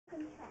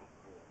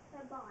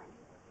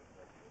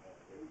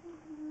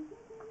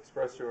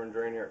Express Sewer and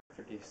Drain here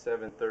at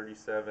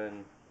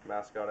 5737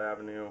 Mascot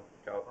Avenue,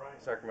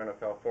 Sacramento,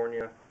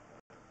 California.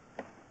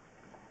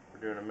 We're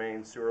doing a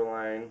main sewer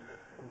line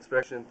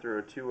inspection through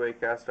a two-way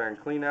cast iron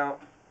cleanout.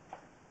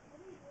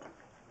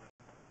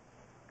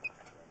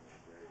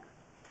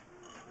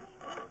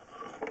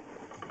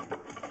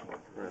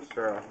 We're going to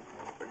start off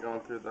by going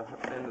through the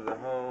end of the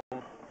home.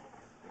 So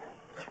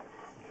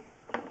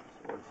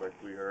it looks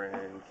like we are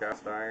in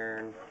cast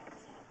iron.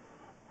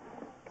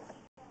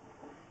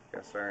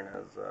 Cast iron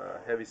has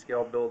a heavy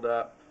scale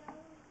buildup,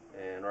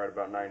 and right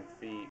about 9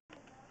 feet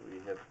we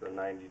hit the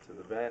 90 to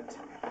the vent.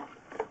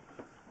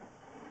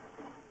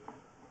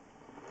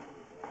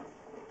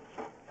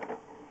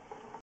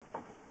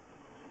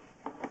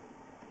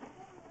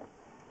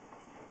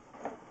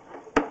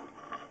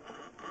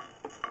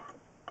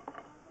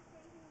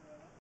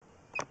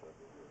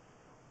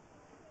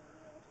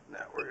 Now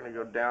we're going to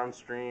go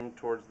downstream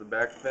towards the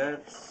back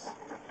fence.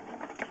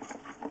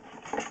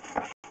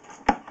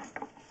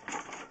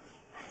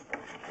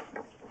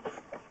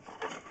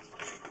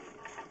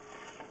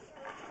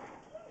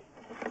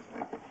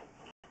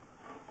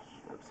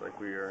 Looks like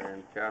we are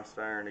in cast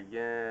iron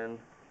again.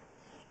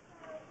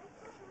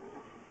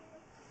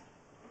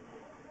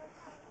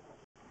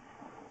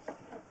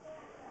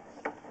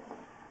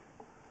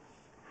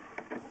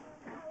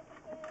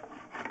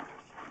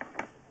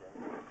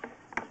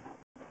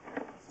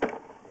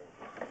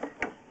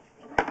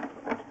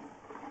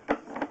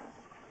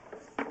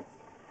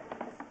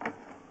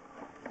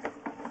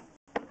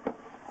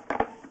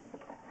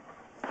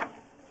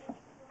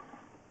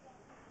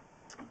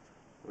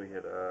 We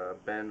hit a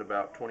bend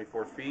about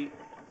 24 feet.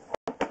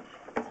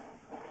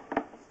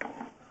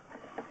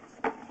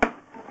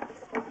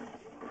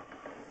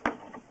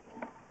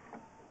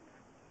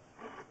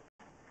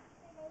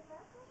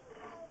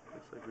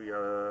 Looks like we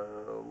got a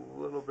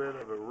little bit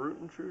of a root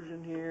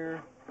intrusion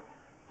here,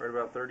 right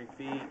about 30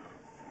 feet.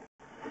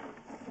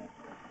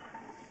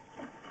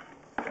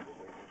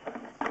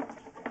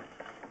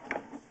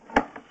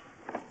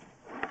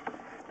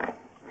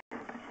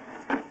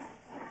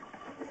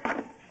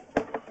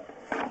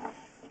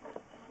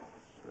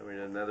 Then we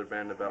did another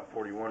bend about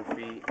 41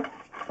 feet.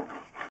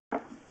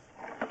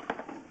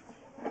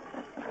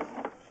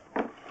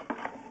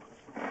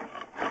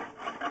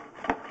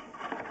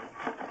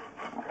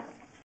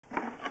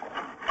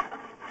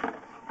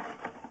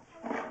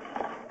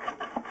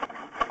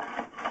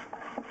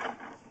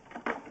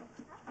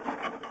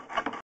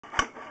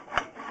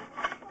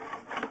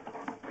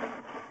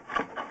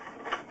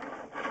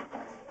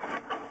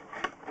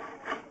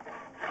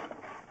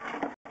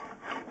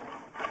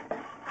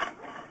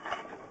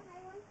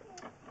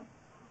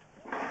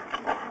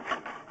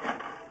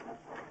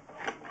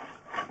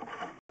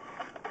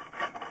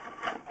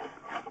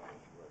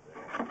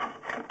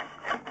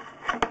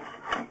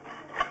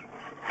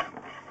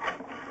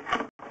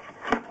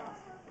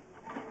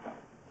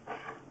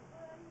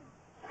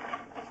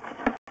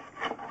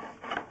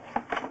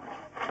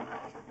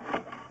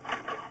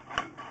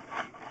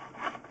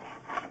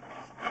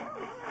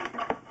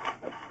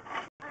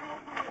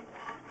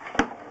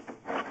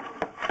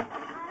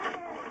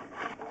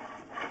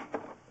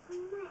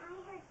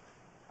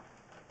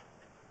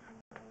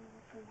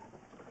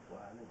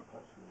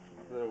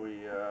 Then we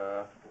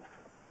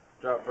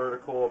drop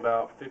vertical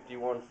about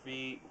 51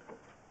 feet.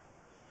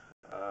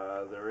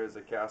 There is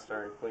a cast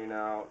iron clean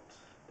out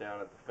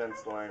down at the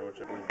fence line, which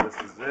I believe this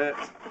is it.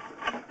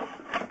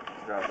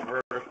 Drop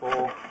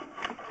vertical.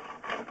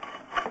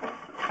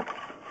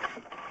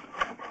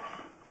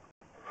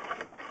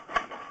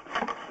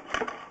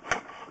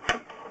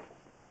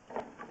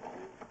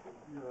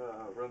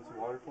 Run some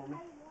water for me?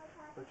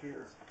 Oh,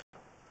 cheers.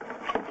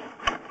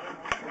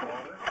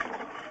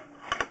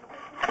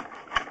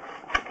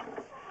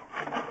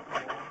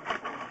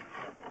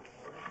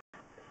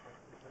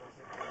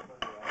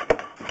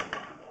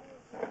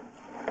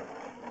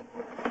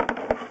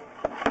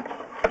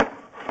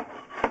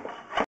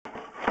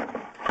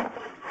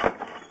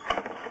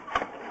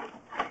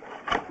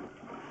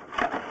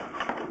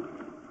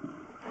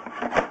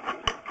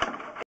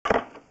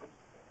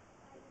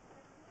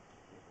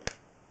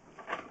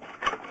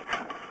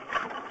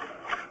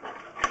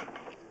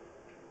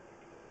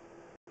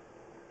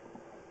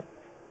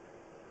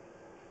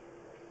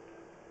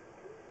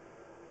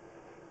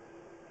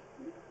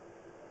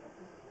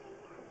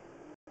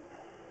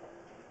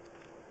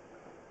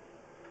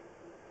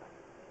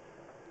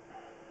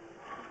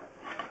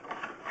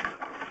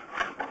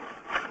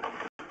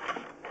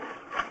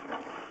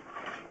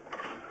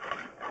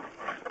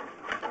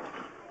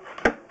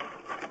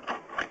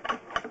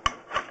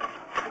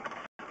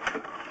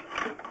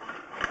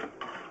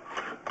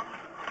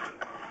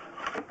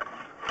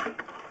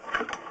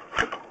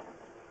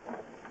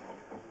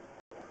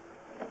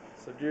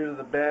 So due to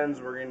the bends,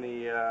 we're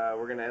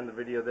gonna end the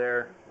video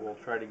there. We'll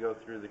try to go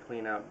through the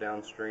clean out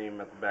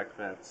downstream at the back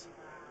fence.